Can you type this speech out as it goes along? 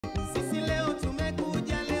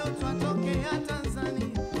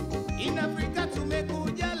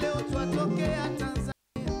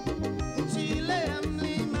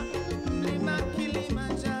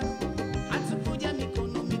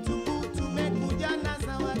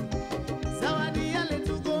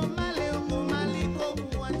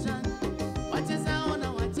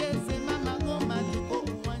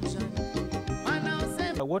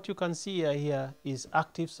What you can see here is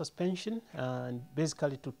active suspension, and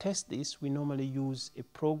basically to test this we normally use a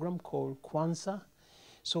program called Quansa.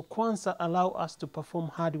 So Quansa allow us to perform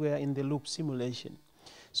hardware in the loop simulation.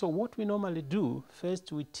 So what we normally do,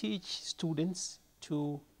 first we teach students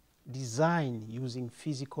to design using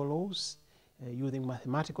physical laws, using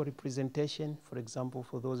mathematical representation, for example,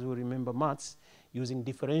 for those who remember maths, using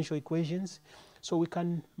differential equations. So we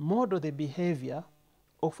can model the behavior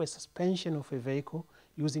of a suspension of a vehicle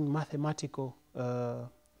using mathematical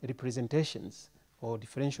representations or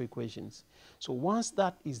differential equations. So once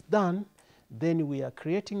that is done, then we are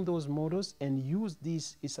creating those models and use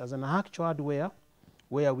this as an actual hardware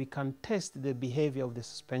where we can test the behavior of the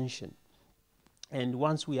suspension. And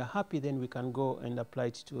once we are happy, then we can go and apply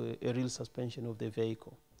it to a real suspension of the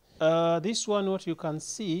vehicle. This one, what you can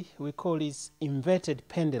see, we call it inverted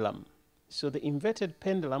pendulum. So the inverted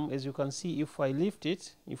pendulum, as you can see, if I lift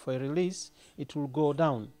it, if I release, it will go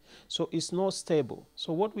down. So it's not stable.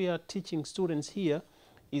 So what we are teaching students here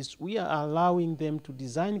is we are allowing them to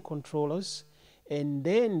design controllers, and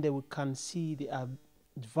then they can see the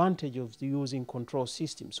advantage of using control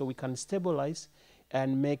system. So we can stabilize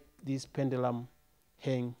and make this pendulum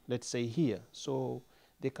hang, let's say here. So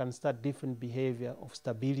they can start different behavior of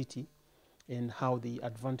stability and how the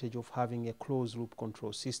advantage of having a closed loop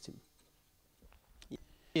control system.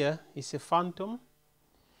 Here is a phantom,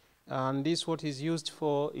 and this what is used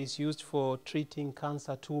for treating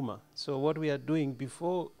cancer tumor. So what we are doing,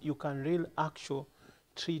 before you can really actually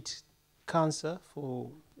treat cancer for,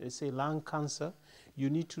 let's say, lung cancer, you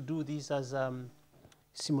need to do this as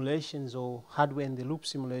simulations or hardware in the loop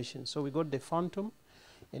simulation. So we got the phantom,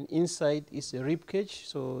 and inside is a rib cage,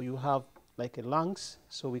 so you have like a lungs,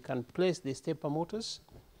 so we can place the stepper motors.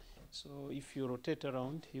 So if you rotate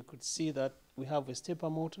around, you could see that we have a stepper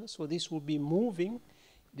motor. So this will be moving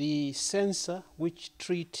the sensor which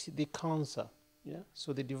treats the cancer. Yeah?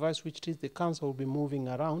 So the device which treats the cancer will be moving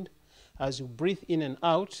around. As you breathe in and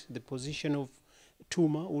out, the position of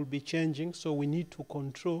tumor will be changing. So we need to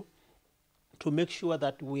control to make sure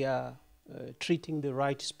that we are treating the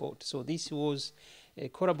right spot. So this was a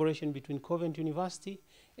collaboration between Coventry University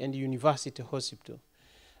and the University Hospital.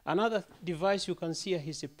 Another device you can see here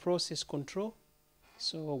is a process control.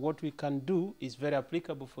 So what we can do is very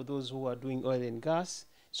applicable for those who are doing oil and gas.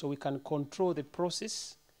 So we can control the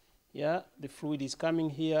process. Yeah, the fluid is coming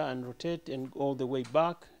here and rotate and all the way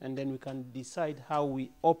back, and then we can decide how we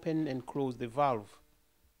open and close the valve.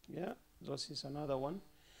 Yeah, this is another one.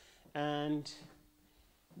 And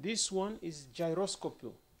this one is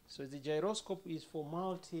gyroscope. So the gyroscope is for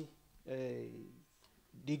multi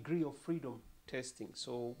degree of freedom testing.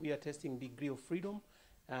 So we are testing degree of freedom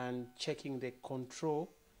and checking the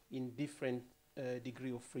control in different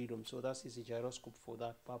degree of freedom. So that is a gyroscope for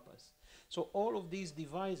that purpose. So all of these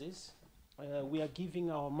devices, we are giving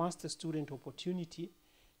our master student opportunity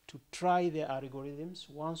to try their algorithms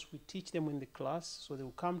once we teach them in the class. So they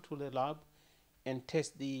will come to the lab and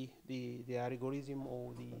test the algorithm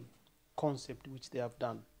or the concept which they have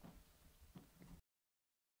done.